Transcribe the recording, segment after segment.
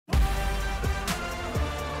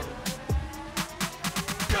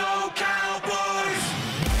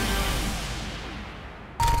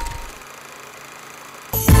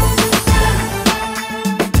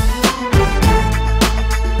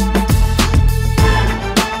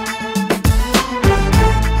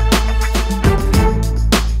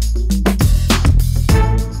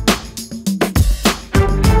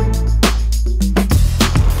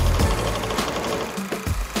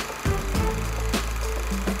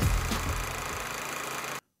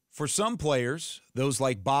For some players, those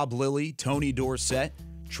like Bob Lilly, Tony Dorsett,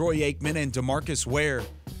 Troy Aikman, and DeMarcus Ware,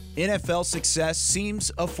 NFL success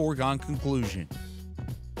seems a foregone conclusion.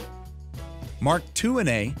 Mark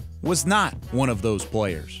Tuinei was not one of those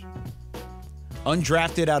players.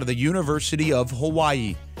 Undrafted out of the University of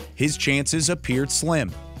Hawaii, his chances appeared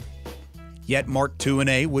slim. Yet Mark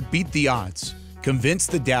Tuinei would beat the odds, convince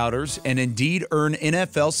the doubters, and indeed earn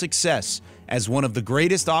NFL success as one of the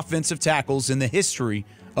greatest offensive tackles in the history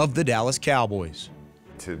of the Dallas Cowboys.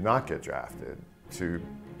 To not get drafted, to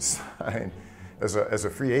sign as a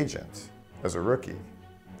free agent, as a rookie,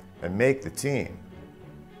 and make the team,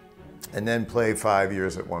 and then play 5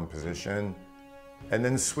 years at one position, and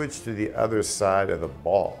then switch to the other side of the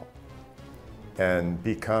ball and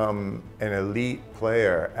become an elite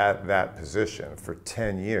player at that position for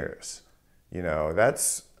 10 years. You know,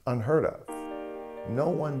 that's unheard of. No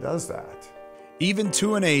one does that. Even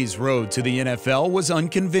Tuinei's road to the NFL was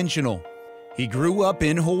unconventional. He grew up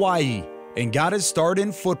in Hawaii and got his start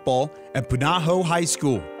in football at Punahou High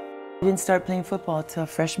School. He didn't start playing football until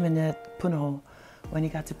freshman at Punahou. When he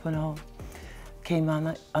got to Punahou, came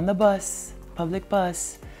on the bus, public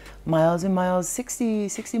bus, miles and miles, 60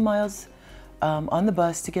 miles on the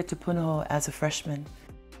bus to get to Punahou as a freshman.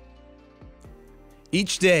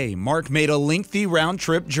 Each day, Mark made a lengthy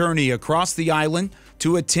round-trip journey across the island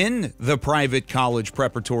to attend the private college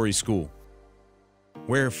preparatory school,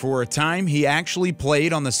 where for a time he actually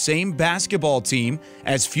played on the same basketball team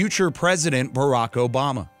as future President Barack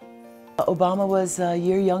Obama. Obama was a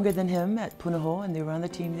year younger than him at Punahou, and they were on the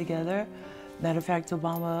team together. Matter of fact,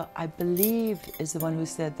 Obama, I believe, is the one who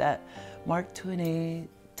said that Mark Tuinei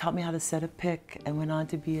taught me how to set a pick and went on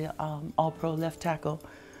to be an all-pro left tackle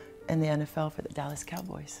in the NFL for the Dallas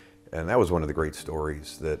Cowboys. And that was one of the great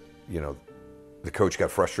stories that, you know, the coach got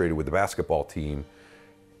frustrated with the basketball team,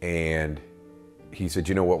 and he said,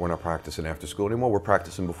 you know what, we're not practicing after school anymore, we're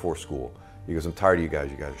practicing before school. He goes, I'm tired of you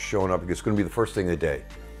guys are showing up, it's going to be the first thing of the day.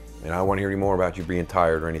 And I don't want to hear any more about you being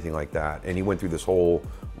tired or anything like that. And he went through this whole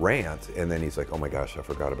rant, and then he's like, oh my gosh, I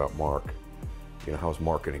forgot about Mark. You know, how's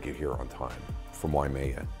Mark going to get here on time from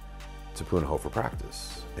Waimea to Punahou for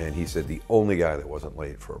practice? And he said the only guy that wasn't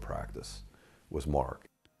late for a practice was Mark.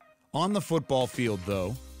 On the football field,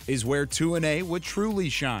 though, is where Tuinei would truly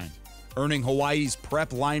shine, earning Hawaii's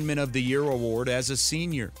Prep Lineman of the Year award as a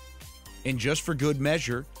senior. And just for good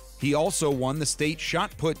measure, he also won the state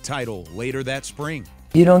shot put title later that spring.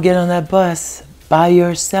 You don't get on that bus by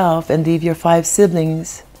yourself and leave your 5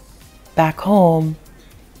 siblings back home.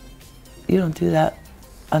 You don't do that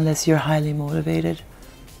unless you're highly motivated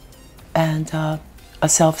and a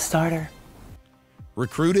self-starter.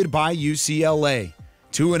 Recruited by UCLA,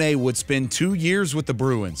 Tuinei would spend 2 years with the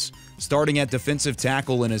Bruins, starting at defensive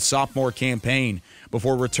tackle in his sophomore campaign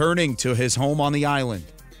before returning to his home on the island.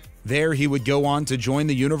 There he would go on to join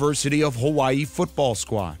the University of Hawaii football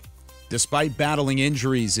squad. Despite battling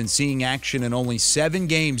injuries and seeing action in only 7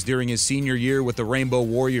 games during his senior year with the Rainbow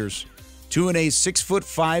Warriors, Tuinei's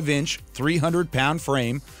 6'5", 300-pound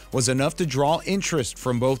frame was enough to draw interest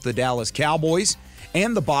from both the Dallas Cowboys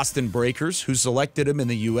and the Boston Breakers, who selected him in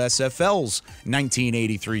the USFL's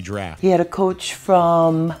 1983 draft. He had a coach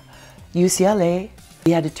from UCLA.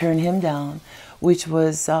 He had to turn him down, which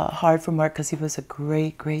was hard for Mark because he was a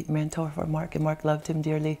great, great mentor for Mark, and Mark loved him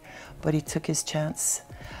dearly, but he took his chance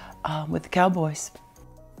with the Cowboys.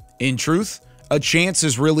 In truth, a chance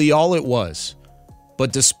is really all it was.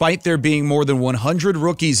 But despite there being more than 100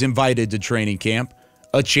 rookies invited to training camp,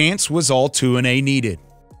 a chance was all Tuinei needed.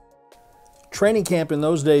 Training camp in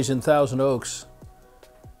those days in Thousand Oaks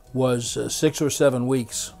was 6 or 7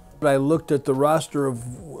 weeks. I looked at the roster of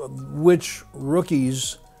which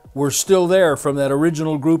rookies were still there from that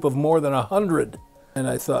original group of more than 100. And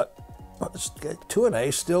I thought, well,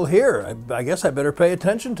 Tuinei's still here. I guess I better pay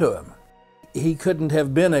attention to him. He couldn't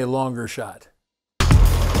have been a longer shot.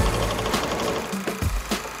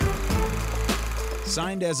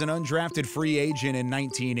 Signed as an undrafted free agent in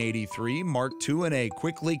 1983, Mark Tuinei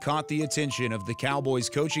quickly caught the attention of the Cowboys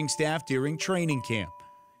coaching staff during training camp.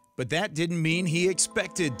 But that didn't mean he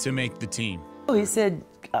expected to make the team. He said,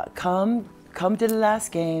 come to the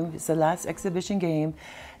last game, it's the last exhibition game,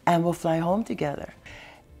 and we'll fly home together.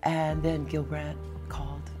 And then Gil Brandt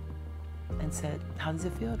called and said, how does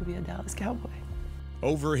it feel to be a Dallas Cowboy?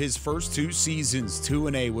 Over his first 2 seasons,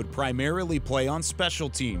 Tuinei would primarily play on special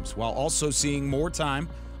teams while also seeing more time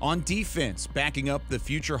on defense, backing up the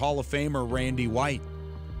future Hall of Famer Randy White.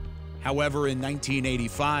 However, in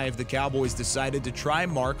 1985, the Cowboys decided to try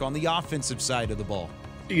Mark on the offensive side of the ball.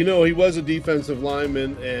 You know, he was a defensive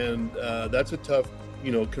lineman, and that's a tough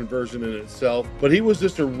conversion in itself. But he was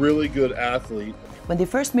just a really good athlete. When they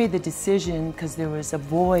first made the decision, because there was a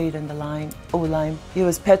void on the O-line, he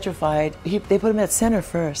was petrified. They put him at center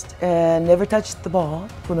first and never touched the ball.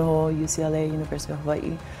 Punahou, UCLA, University of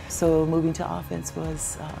Hawaii. So moving to offense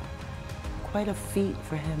was quite a feat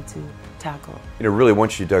for him to tackle. Really,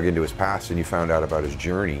 once you dug into his past and you found out about his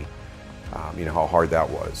journey, how hard that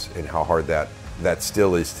was and how hard that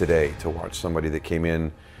still is today, to watch somebody that came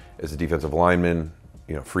in as a defensive lineman,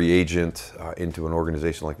 free agent, into an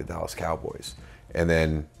organization like the Dallas Cowboys. And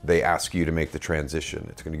then they ask you to make the transition.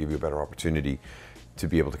 It's going to give you a better opportunity to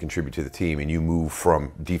be able to contribute to the team. And you move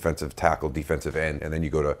from defensive tackle, defensive end, and then you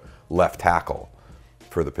go to left tackle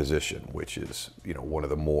for the position, which is, one of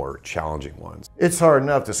the more challenging ones. It's hard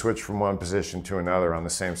enough to switch from one position to another on the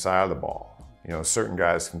same side of the ball. Certain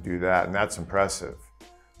guys can do that, and that's impressive.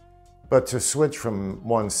 But to switch from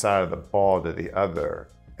one side of the ball to the other,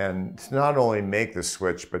 and to not only make the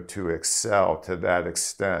switch, but to excel to that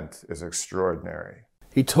extent is extraordinary.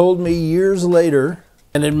 He told me years later,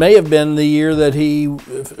 and it may have been the year that he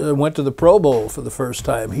went to the Pro Bowl for the first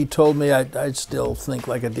time, he told me I'd still think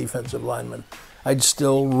like a defensive lineman. I'd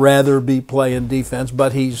still rather be playing defense,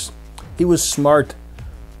 but he was smart,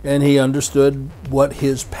 and he understood what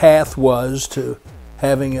his path was to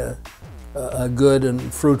having a good and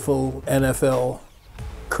fruitful NFL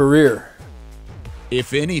career.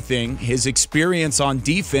 If anything, his experience on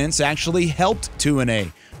defense actually helped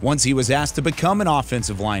Tuinei once he was asked to become an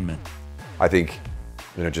offensive lineman. I think,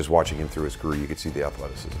 just watching him through his career, you could see the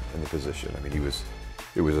athleticism in the position. I mean, it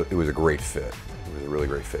was a great fit. It was a really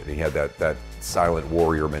great fit. And he had that silent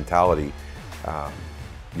warrior mentality,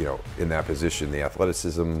 in that position. The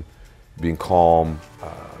athleticism, being calm,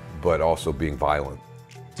 but also being violent.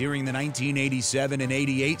 During the 1987 and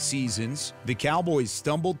 88 seasons, the Cowboys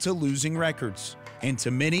stumbled to losing records. And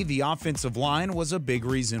to many, the offensive line was a big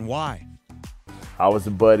reason why. I was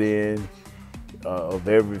the butt end of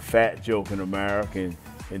every fat joke in America,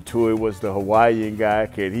 and Tui was the Hawaiian guy.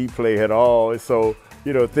 Can he play at all? And so,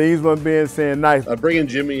 things weren't being said nice. Bringing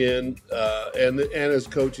Jimmy in and his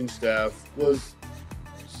coaching staff was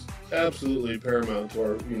absolutely paramount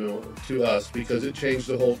to us, because it changed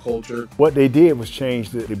the whole culture. What they did was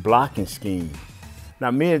change the blocking scheme.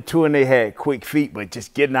 Now, me and Tuinei had quick feet, but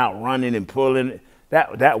just getting out running and pulling,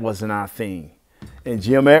 that wasn't our thing. And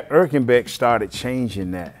Jim Erkenbeck started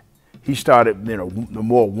changing that. He started, the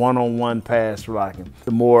more one-on-one pass blocking,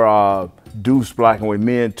 the more deuce blocking, where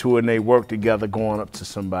me and Tuinei worked together going up to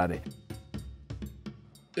somebody.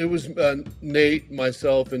 It was Nate,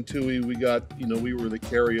 myself, and Tui. We got, we were the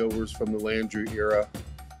carryovers from the Landry era.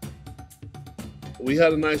 We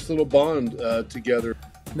had a nice little bond together.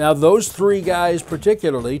 Now, those three guys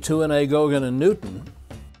particularly, Tuinei, Gogan, and Newton,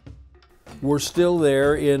 were still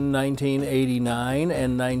there in 1989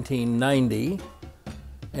 and 1990.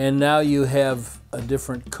 And now you have a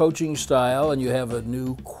different coaching style, and you have a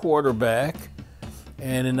new quarterback.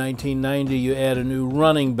 And in 1990, you add a new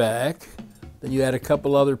running back. Then you add a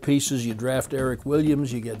couple other pieces. You draft Eric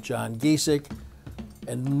Williams, you get John Giesick.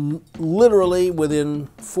 And literally within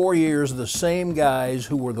 4 years, the same guys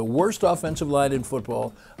who were the worst offensive line in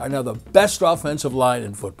football are now the best offensive line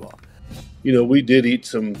in football. We did eat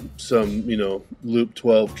some Loop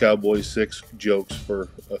 12, Cowboys 6 jokes for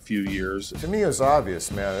a few years. To me, it was obvious,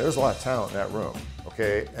 man. There was a lot of talent in that room,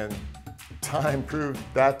 okay? And time proved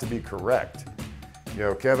that to be correct.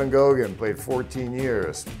 Kevin Gogan played 14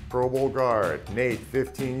 years, Pro Bowl guard. Nate,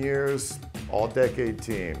 15 years, all-decade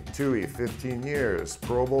team. Tui, 15 years,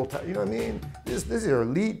 Pro Bowl. You know what I mean? These are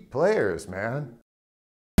elite players, man.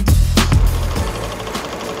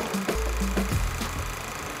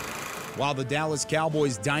 While the Dallas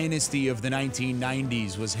Cowboys dynasty of the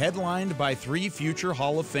 1990s was headlined by three future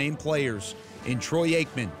Hall of Fame players in Troy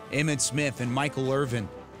Aikman, Emmitt Smith, and Michael Irvin,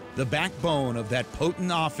 the backbone of that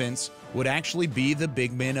potent offense would actually be the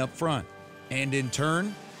big men up front. And in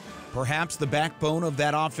turn, perhaps the backbone of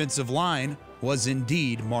that offensive line was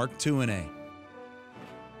indeed Mark Tuinei.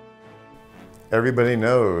 Everybody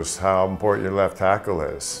knows how important your left tackle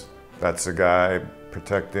is. That's the guy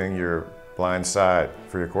protecting your blind side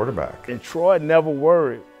for your quarterback. And Troy never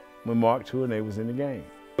worried when Mark Tuinei was in the game.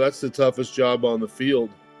 That's the toughest job on the field.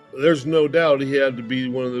 There's no doubt he had to be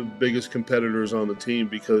one of the biggest competitors on the team,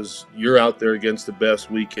 because you're out there against the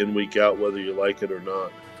best week in, week out, whether you like it or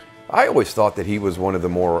not. I always thought that he was one of the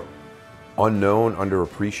more unknown,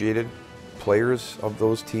 underappreciated players of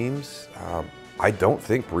those teams. I don't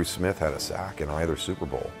think Bruce Smith had a sack in either Super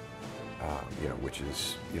Bowl, which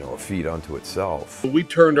is, a feat unto itself. We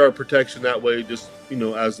turned our protection that way, just,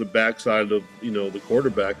 as the backside of, the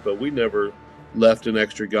quarterback, but we never left an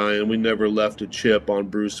extra guy in. We never left a chip on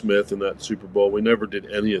Bruce Smith in that Super Bowl. We never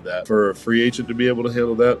did any of that. For a free agent to be able to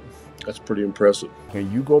handle that, that's pretty impressive.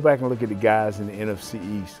 Can you go back and look at the guys in the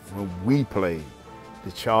NFC East when we played?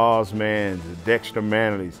 The Charles Manns, the Dexter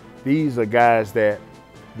Manleys. These are guys that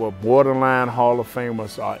were borderline Hall of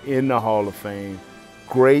Famers, are in the Hall of Fame.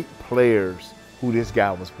 Great players who this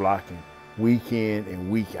guy was blocking week in and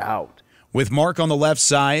week out. With Mark on the left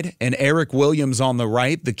side and Eric Williams on the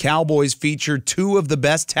right, the Cowboys featured two of the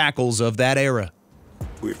best tackles of that era.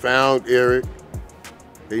 We found Eric.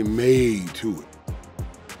 They made Tuinei.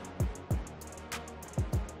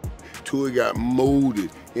 Tuinei got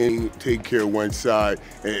molded and take care of one side,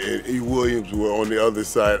 and E. Williams were on the other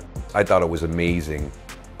side. I thought it was amazing,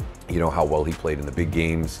 you know, how well he played in the big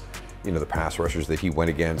games, you know, the pass rushers that he went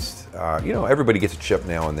against. You know, everybody gets a chip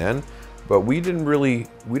now and then, but we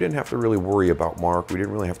didn't have to really worry about Mark. We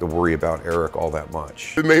didn't really have to worry about Eric all that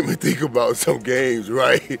much. It made me think about some games,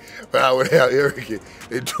 right? Where I would have Eric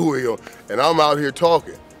and Tuinei on, and I'm out here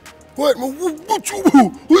talking. What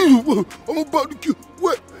you? I'm about to kill,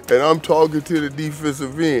 what? And I'm talking to the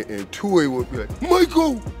defensive end, and Tuinei would be like,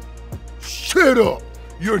 Michael, shut up.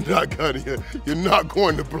 You're not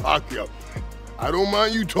going to block him. I don't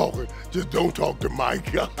mind you talking, just don't talk to my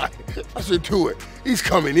guy. I said, Tuinei, he's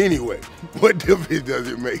coming anyway. What difference does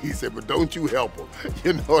it make? He said, but don't you help him.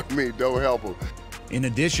 You know what I mean? Don't help him. In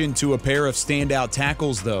addition to a pair of standout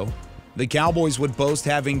tackles, though, the Cowboys would boast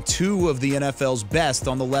having two of the NFL's best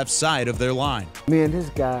on the left side of their line. Me and this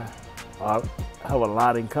guy have a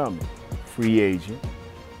lot in common. Free agent,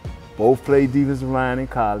 both played defensive line in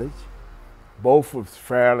college, both were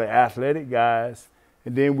fairly athletic guys,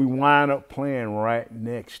 and then we wind up playing right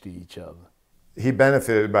next to each other. He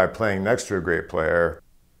benefited by playing next to a great player,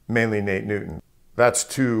 mainly Nate Newton. That's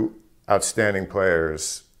two outstanding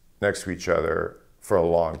players next to each other for a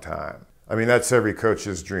long time. I mean, that's every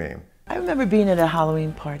coach's dream. I remember being at a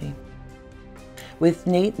Halloween party with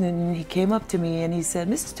Nate Newton. He came up to me and he said,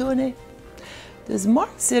 Mr. Tuinei, does Mark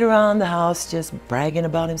sit around the house just bragging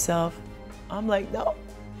about himself? I'm like, no,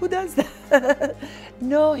 who does that?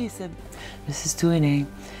 No, he said, Mrs. Tuinei,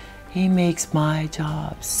 he makes my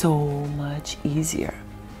job so much easier.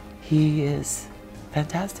 He is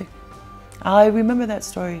fantastic. I remember that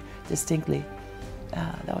story distinctly.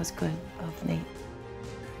 That was good of Nate.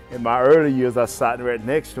 In my early years, I sat right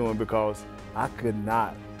next to him because I could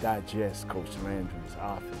not digest Coach Landry's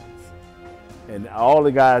offense. And all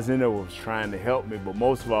the guys in there was trying to help me, but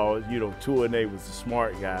most of all, you know, Tuinei was a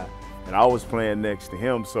smart guy, and I was playing next to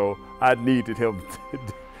him, so I needed him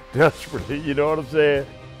desperately, you know what I'm saying?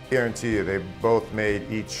 I guarantee you, they both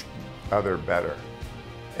made each other better.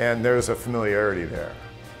 And there's a familiarity there.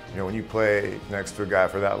 You know, when you play next to a guy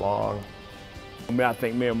for that long. I mean, I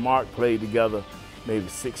think me and Mark played together maybe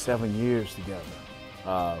 6, 7 years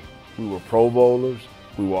together. We were Pro Bowlers,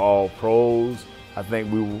 we were all pros. I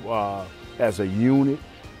think we were, as a unit,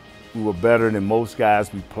 we were better than most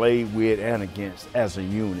guys we played with and against as a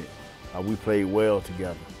unit. We played well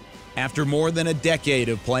together. After more than a decade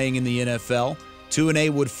of playing in the NFL, Tuinei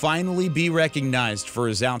would finally be recognized for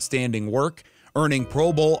his outstanding work, earning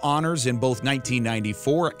Pro Bowl honors in both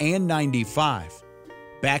 1994 and 95.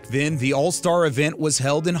 Back then, the All-Star event was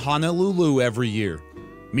held in Honolulu every year,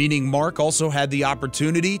 meaning Mark also had the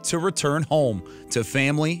opportunity to return home to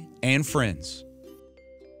family and friends.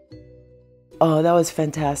 Oh, that was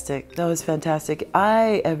fantastic. That was fantastic.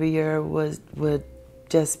 I, every year, would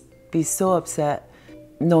just be so upset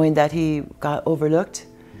knowing that he got overlooked.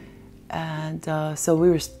 And so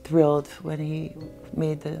we were thrilled when he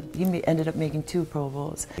ended up making 2 Pro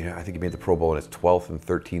Bowls. Yeah, I think he made the Pro Bowl in his 12th and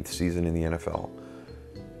 13th season in the NFL.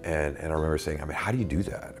 And I remember saying, I mean, how do you do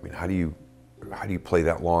that? I mean, how do you play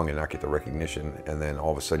that long and not get the recognition, and then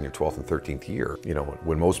all of a sudden your 12th and 13th year? You know,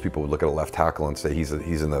 when most people would look at a left tackle and say he's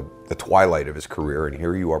in the twilight of his career, and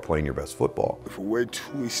here you are playing your best football. For where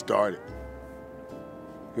we started,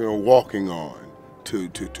 you know, walking on to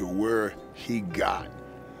where he got,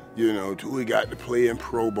 you know, to he got to play in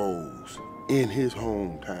Pro Bowls in his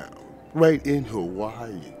hometown, right in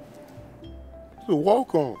Hawaii. So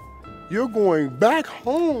walk on. You're going back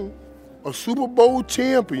home, a Super Bowl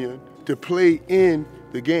champion, to play in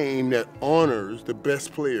the game that honors the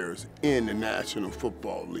best players in the National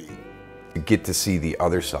Football League. You get to see the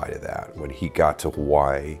other side of that when he got to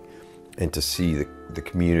Hawaii, and to see the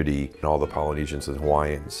community and all the Polynesians and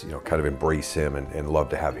Hawaiians, you know, kind of embrace him and love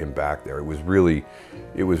to have him back there. It was really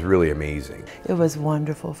amazing. It was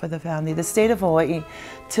wonderful for the family. The state of Hawaii,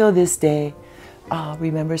 till this day,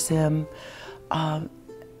 remembers him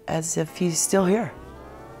as if he's still here.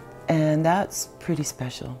 And that's pretty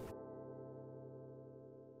special.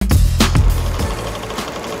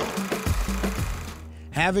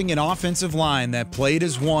 Having an offensive line that played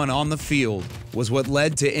as one on the field was what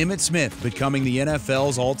led to Emmitt Smith becoming the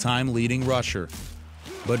NFL's all-time leading rusher.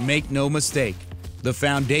 But make no mistake, the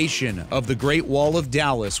foundation of the Great Wall of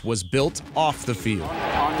Dallas was built off the field.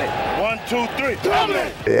 1, 2, 3,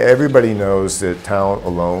 dominate! Everybody knows that talent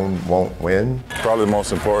alone won't win. Probably the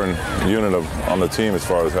most important unit on the team as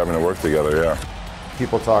far as having to work together, yeah.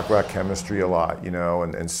 People talk about chemistry a lot, you know,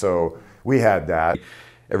 and so we had that.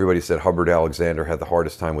 Everybody said Hubbard Alexander had the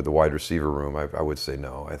hardest time with the wide receiver room. I would say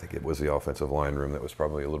no. I think it was the offensive line room that was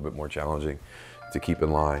probably a little bit more challenging to keep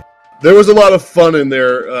in line. There was a lot of fun in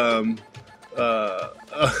there on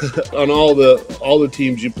all the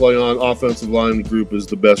teams you play on. Offensive line group is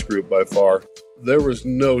the best group by far. There was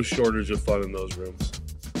no shortage of fun in those rooms.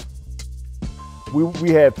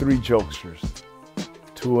 We had 3 jokesters,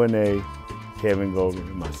 Tuinei, Kevin Golden,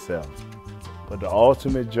 and myself. But the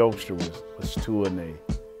ultimate jokester was Tuinei,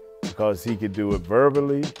 because he could do it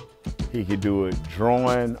verbally, he could do it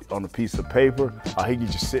drawing on a piece of paper, or he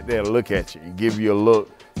could just sit there and look at you and give you a look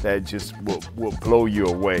that just will blow you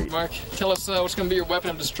away. Mark, tell us what's going to be your weapon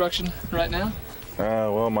of destruction right now?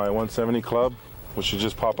 Well, my 170 club, which should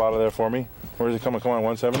just pop out of there for me. Where's it coming? Come on,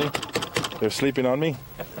 170? They're sleeping on me.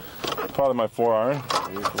 Probably my forearm.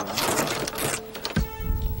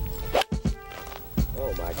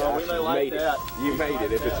 Oh my gosh, you made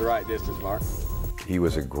it if it's the right distance, Mark. He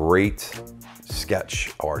was a great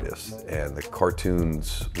sketch artist, and the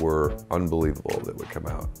cartoons were unbelievable that would come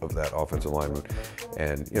out of that offensive lineman.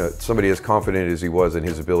 And you know, somebody as confident as he was in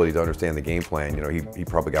his ability to understand the game plan, you know, he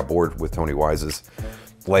probably got bored with Tony Wise's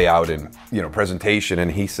layout and, you know, presentation,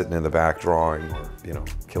 and he's sitting in the back drawing or, you know,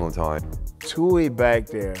 killing time. Tui back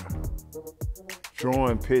there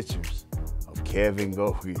drawing pictures of Kevin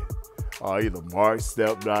Gogi, or either Mark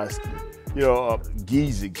Stepnoski, you know,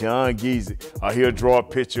 Giesick, John Giesick, or he'll draw a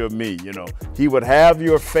picture of me, you know. He would have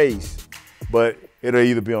your face, but it'll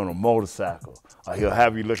either be on a motorcycle, or he'll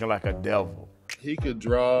have you looking like a devil. He could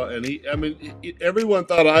draw, and everyone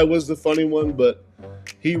thought I was the funny one, but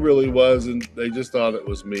he really was, and they just thought it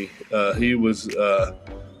was me. He was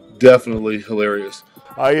definitely hilarious.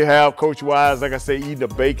 You have Coach Wise, like I say, eating a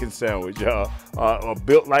bacon sandwich,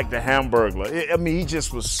 built like the Hamburglar. I mean, he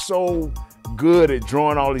just was so good at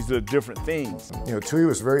drawing all these different things. You know, Tui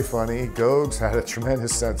was very funny. Gogs had a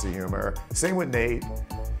tremendous sense of humor. Same with Nate.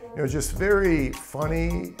 You know, just very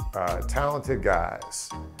funny, talented guys.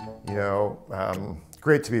 You know,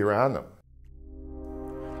 great to be around them.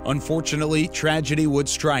 Unfortunately, tragedy would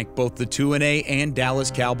strike both the Tuinei and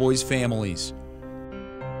Dallas Cowboys families.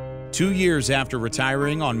 2 years after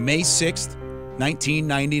retiring on May 6th,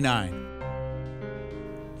 1999,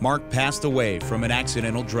 Mark passed away from an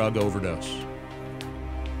accidental drug overdose.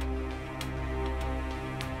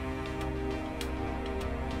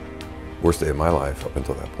 Worst day of my life up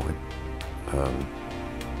until that point.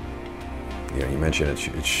 You know, you mentioned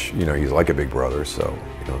it's you know, he's like a big brother, so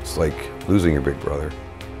you know, it's like losing your big brother.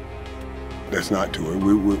 That's not Tui.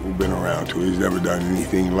 We've been around Tui. He's never done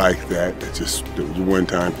anything like that. It was a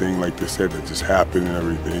one-time thing, like they said, that just happened and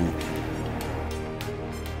everything.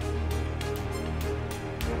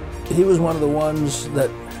 He was one of the ones that,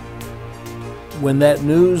 when that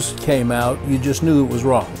news came out, you just knew it was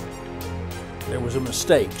wrong. There was a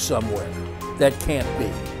mistake somewhere. That can't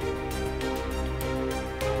be.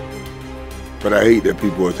 But I hate that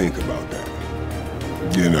people will think about that.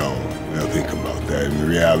 You know, they'll think about that. And the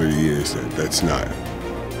reality is that that's not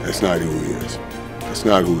who he is. That's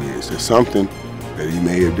not who he is. There's something that he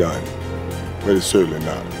may have done, but it's certainly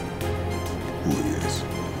not who he is.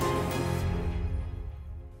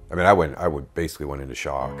 I mean, I basically went into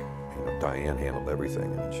shock. You know, Diane handled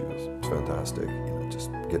everything. I mean, she was fantastic. You know,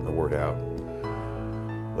 just getting the word out,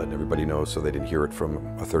 letting everybody know so they didn't hear it from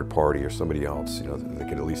a third party or somebody else. You know, they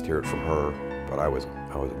could at least hear it from her. But I was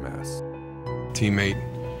a mess. Teammate,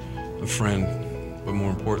 a friend, but more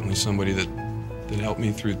importantly, somebody that helped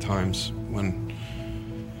me through times when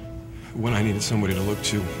I needed somebody to look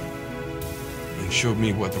to, and showed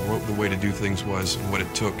me what the way to do things was and what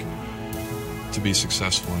it took to be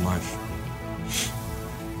successful in life.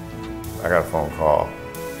 I got a phone call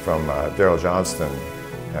from Daryl Johnston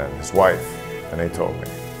and his wife, and they told me.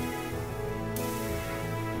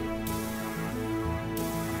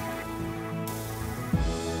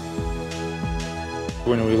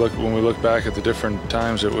 When we look back at the different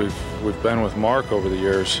times that we've been with Mark over the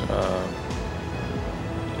years,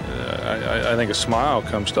 I think a smile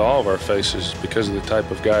comes to all of our faces because of the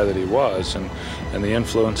type of guy that he was, and the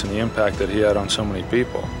influence and the impact that he had on so many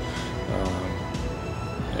people.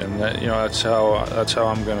 And that, you know, that's how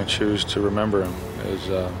I'm going to choose to remember him,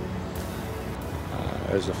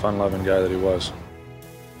 as the fun-loving guy that he was.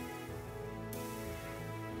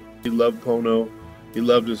 He loved Pono. He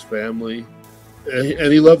loved his family.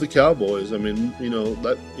 And he loved the Cowboys. I mean,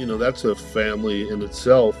 that's a family in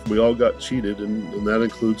itself. We all got cheated, and that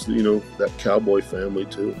includes, that Cowboy family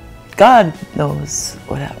too. God knows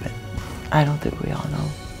what happened. I don't think we all know,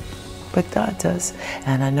 but God does,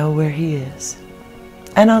 and I know where he is.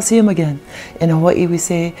 And I'll see him again. In Hawaii, we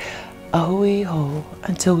say, ahui ho,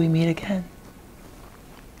 until we meet again.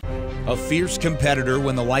 A fierce competitor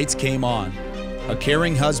when the lights came on, a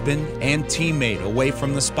caring husband and teammate away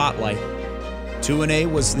from the spotlight,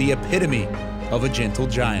 Tuinei was the epitome of a gentle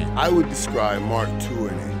giant. I would describe Mark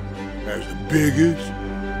Tuinei as the biggest,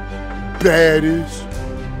 baddest,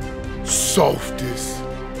 softest,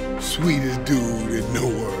 sweetest dude in the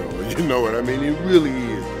world. You know what I mean? He really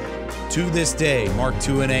is. To this day, Mark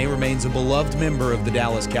Tuinei remains a beloved member of the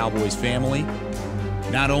Dallas Cowboys family.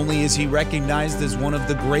 Not only is he recognized as one of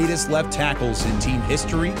the greatest left tackles in team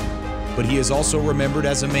history, but he is also remembered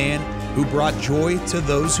as a man who brought joy to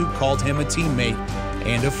those who called him a teammate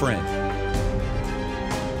and a friend.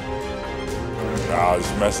 Nah,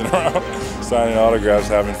 just messing around, signing autographs,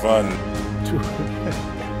 having fun.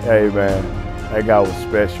 Hey man, that guy was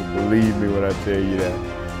special, believe me when I tell you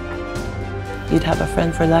that. You'd have a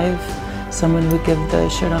friend for life, someone who would give the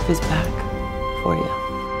shirt off his back for you.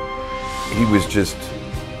 He was just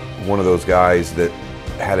one of those guys that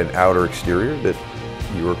had an outer exterior that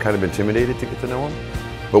you were kind of intimidated to get to know him.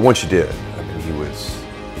 But once you did, I mean, he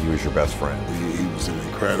was your best friend. He was an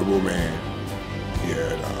incredible man. He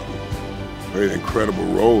had a very incredible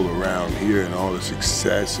role around here and all the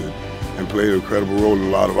success, and played an incredible role in a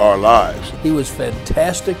lot of our lives. He was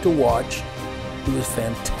fantastic to watch. He was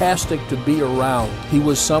fantastic to be around. He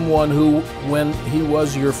was someone who, when he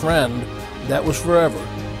was your friend, that was forever.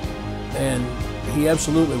 And he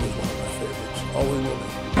absolutely was one of my favorites. Always will be.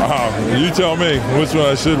 You tell me which one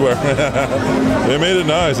I should wear. They made it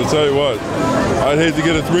nice, I'll tell you what. I'd hate to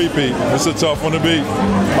get a three-peat. This is a tough one to beat.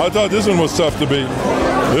 I thought this one was tough to beat.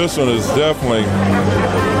 This one is definitely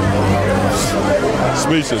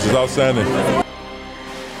speechless. It's outstanding.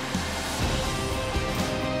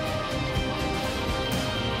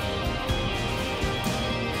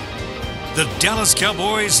 The Dallas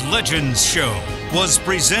Cowboys Legends Show was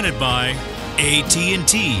presented by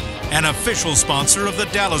AT&T, an official sponsor of the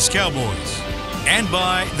Dallas Cowboys, and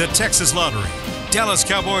by the Texas Lottery. Dallas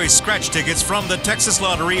Cowboys scratch tickets from the Texas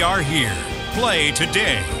Lottery are here. Play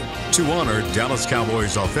today. To honor Dallas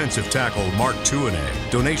Cowboys offensive tackle Mark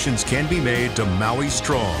Tuinei, donations can be made to Maui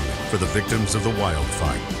Strong for the victims of the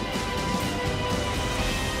wildfire.